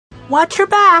Watch your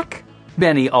back,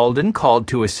 Benny Alden called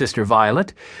to his sister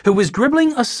Violet, who was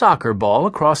dribbling a soccer ball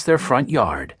across their front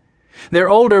yard. Their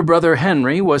older brother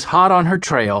Henry was hot on her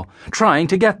trail, trying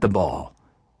to get the ball.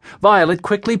 Violet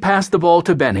quickly passed the ball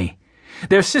to Benny.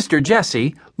 Their sister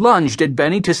Jessie lunged at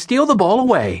Benny to steal the ball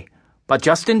away. But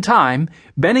just in time,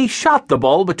 Benny shot the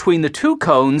ball between the two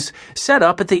cones set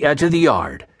up at the edge of the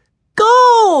yard.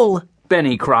 Goal!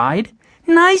 Benny cried.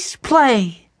 Nice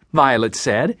play, Violet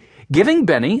said, giving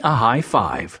Benny a high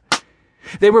five.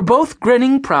 They were both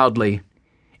grinning proudly.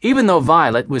 Even though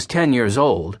Violet was 10 years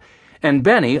old, and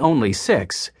Benny only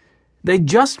 6, they'd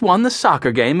just won the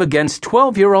soccer game against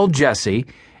 12-year-old Jessie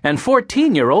and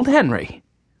 14-year-old Henry.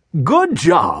 Good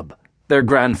job, their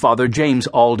grandfather James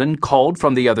Alden called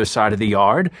from the other side of the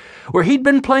yard, where he'd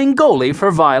been playing goalie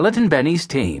for Violet and Benny's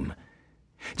team.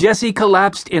 Jessie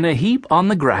collapsed in a heap on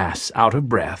the grass, out of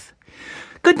breath.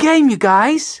 Good game, you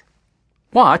guys.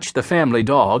 Watch, the family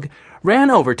dog,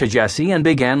 ran over to Jessie and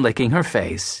began licking her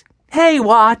face. Hey,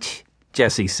 Watch,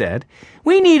 Jessie said.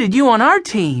 We needed you on our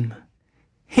team.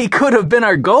 He could have been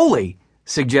our goalie,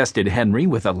 suggested Henry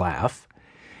with a laugh.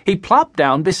 He plopped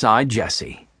down beside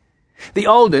Jessie. The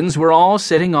Aldens were all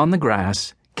sitting on the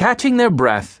grass, catching their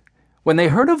breath, when they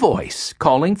heard a voice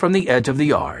calling from the edge of the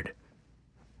yard.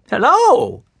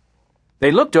 Hello! They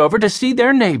looked over to see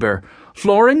their neighbor,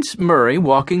 Florence Murray,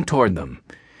 walking toward them.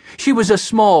 She was a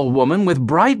small woman with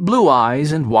bright blue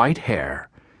eyes and white hair.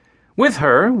 With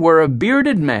her were a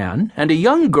bearded man and a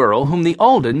young girl whom the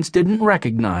Aldens didn't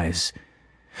recognize.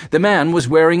 The man was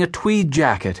wearing a tweed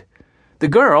jacket. The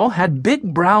girl had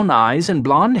big brown eyes and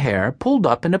blonde hair pulled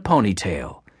up in a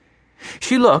ponytail.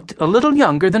 She looked a little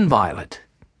younger than Violet.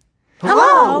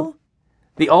 Hello!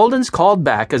 The Aldens called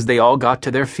back as they all got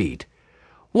to their feet.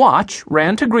 Watch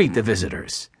ran to greet the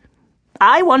visitors.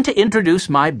 I want to introduce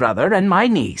my brother and my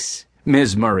niece,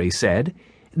 Ms. Murray said.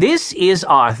 This is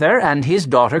Arthur and his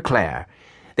daughter Claire.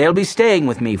 They'll be staying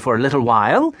with me for a little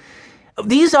while.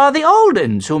 These are the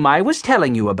Aldens whom I was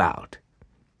telling you about.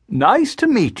 Nice to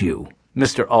meet you,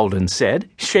 Mr. Alden said,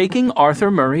 shaking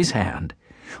Arthur Murray's hand.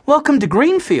 Welcome to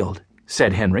Greenfield,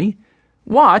 said Henry.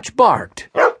 Watch barked,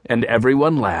 and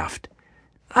everyone laughed.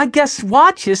 I guess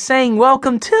Watch is saying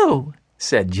welcome too,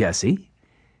 said Jessie.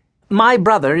 My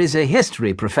brother is a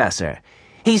history professor.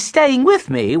 He's staying with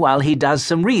me while he does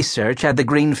some research at the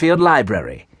Greenfield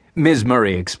Library, Ms.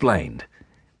 Murray explained.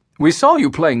 We saw you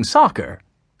playing soccer,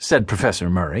 said Professor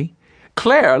Murray.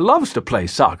 Claire loves to play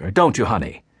soccer, don't you,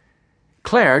 honey?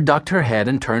 Claire ducked her head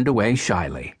and turned away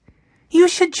shyly. You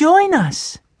should join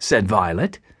us, said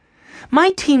Violet.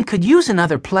 My team could use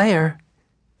another player.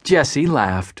 Jessie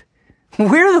laughed.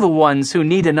 We're the ones who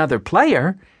need another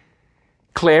player.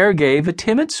 Claire gave a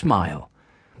timid smile,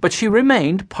 but she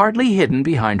remained partly hidden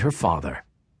behind her father.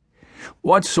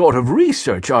 What sort of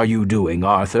research are you doing,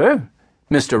 Arthur?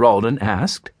 Mr. Alden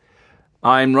asked.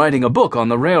 I'm writing a book on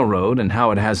the railroad and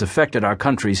how it has affected our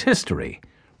country's history,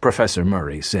 Professor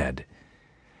Murray said.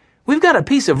 We've got a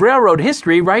piece of railroad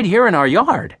history right here in our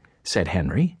yard, said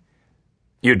Henry.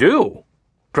 You do?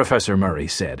 Professor Murray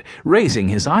said, raising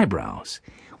his eyebrows.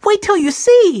 Wait till you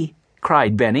see,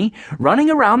 cried Benny, running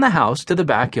around the house to the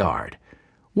backyard.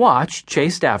 Watch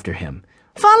chased after him.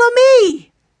 Follow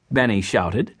me, Benny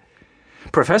shouted.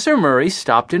 Professor Murray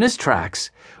stopped in his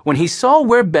tracks when he saw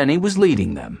where Benny was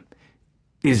leading them.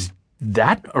 Is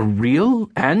that a real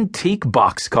antique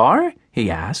boxcar? He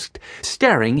asked,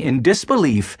 staring in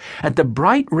disbelief at the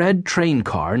bright red train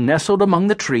car nestled among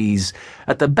the trees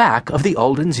at the back of the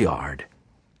Aldens' yard.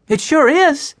 It sure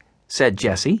is, said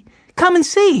Jessie. Come and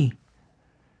see.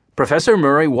 Professor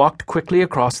Murray walked quickly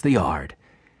across the yard.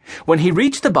 When he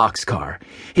reached the boxcar,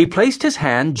 he placed his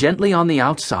hand gently on the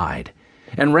outside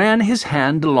and ran his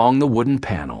hand along the wooden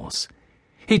panels.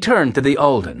 He turned to the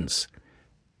Aldens.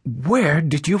 Where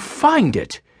did you find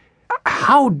it?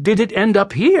 How did it end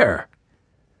up here?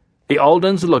 The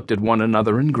Aldens looked at one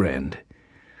another and grinned.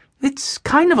 It's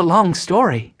kind of a long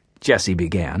story, Jessie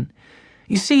began.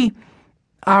 You see,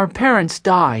 our parents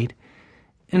died,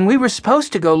 and we were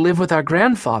supposed to go live with our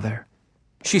grandfather.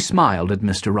 She smiled at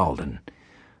Mr. Alden.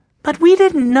 But we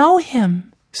didn't know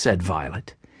him, said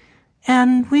Violet.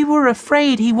 And we were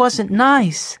afraid he wasn't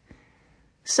nice.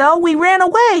 So we ran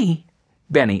away,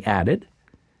 Benny added.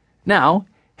 Now,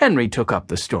 Henry took up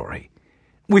the story.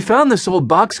 We found this old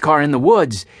boxcar in the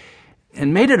woods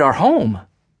and made it our home.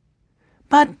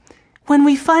 But when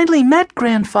we finally met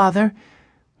Grandfather,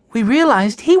 we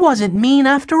realized he wasn't mean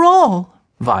after all,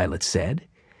 Violet said.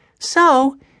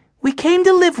 So we came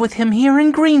to live with him here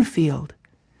in Greenfield.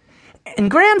 And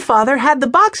Grandfather had the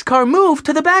boxcar moved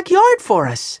to the backyard for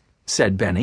us, said Benny.